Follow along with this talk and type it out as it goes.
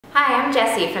Hi, I'm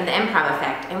Jessie from the Improv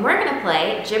Effect, and we're going to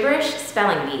play Jibberish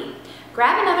Spelling Bee.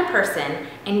 Grab another person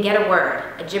and get a word,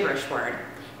 a gibberish word.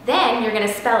 Then you're going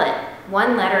to spell it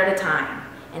one letter at a time,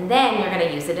 and then you're going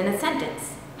to use it in a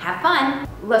sentence. Have fun.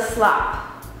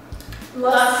 Slop.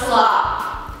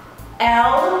 Slop.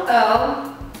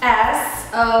 L-O-S-O-P.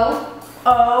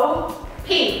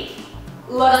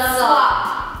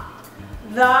 Slop.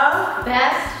 The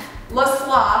Best.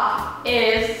 slop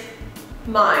is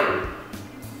mine.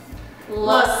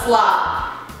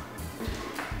 Slop.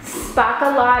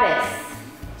 Spockalatus.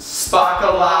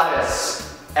 Spockalatus.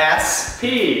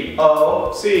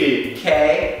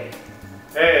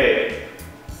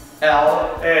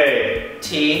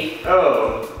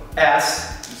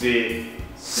 S-P-O-C-K-L-A-T-O-S-Z.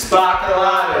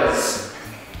 Spockalatus.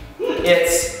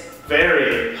 It's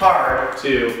very hard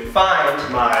to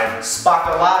find my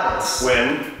spockalatus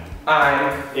When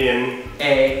I'm in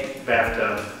a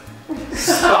bathtub.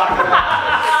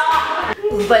 spockalatus.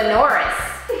 Venoris.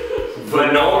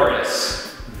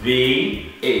 Venoris.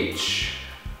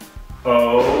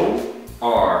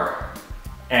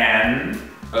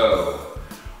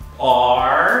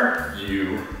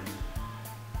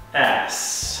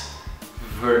 V-H-O-R-N-O-R-U-S.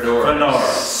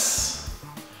 Venoris.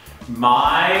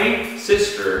 My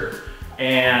sister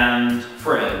and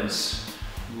friends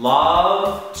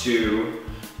love to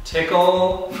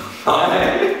tickle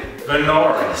my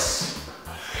Venoris.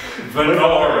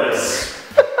 Venoris.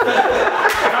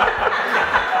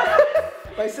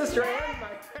 My sister and